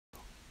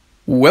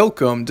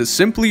Welcome to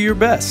Simply Your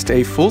Best,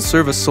 a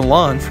full-service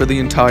salon for the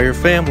entire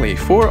family.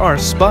 For our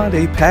Spa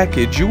Day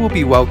package, you will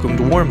be welcomed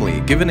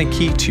warmly, given a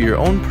key to your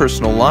own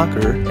personal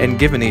locker, and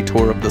given a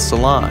tour of the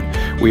salon.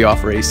 We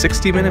offer a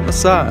 60-minute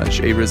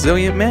massage, a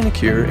resilient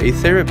manicure, a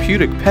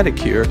therapeutic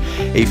pedicure,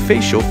 a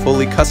facial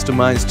fully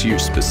customized to your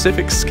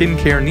specific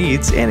skincare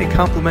needs, and a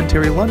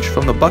complimentary lunch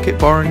from the Bucket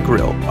Bar and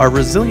Grill. Our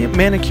resilient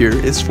manicure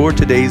is for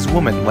today's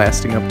woman,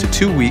 lasting up to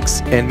 2 weeks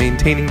and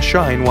maintaining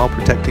shine while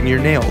protecting your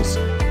nails.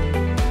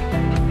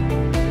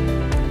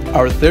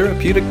 Our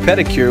therapeutic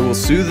pedicure will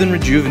soothe and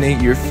rejuvenate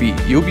your feet.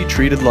 You'll be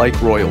treated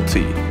like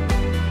royalty.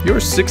 Your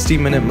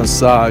 60-minute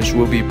massage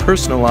will be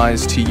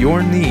personalized to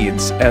your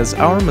needs, as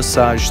our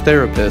massage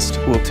therapist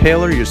will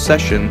tailor your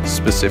session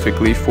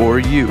specifically for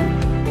you.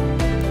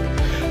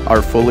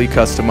 Our fully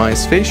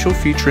customized facial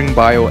featuring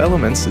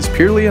bioelements is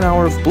purely an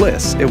hour of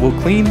bliss. It will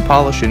clean,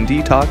 polish, and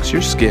detox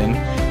your skin,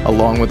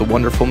 along with a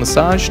wonderful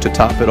massage to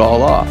top it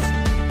all off.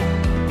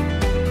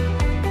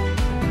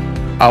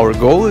 Our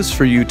goal is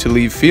for you to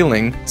leave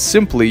feeling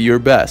simply your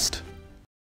best.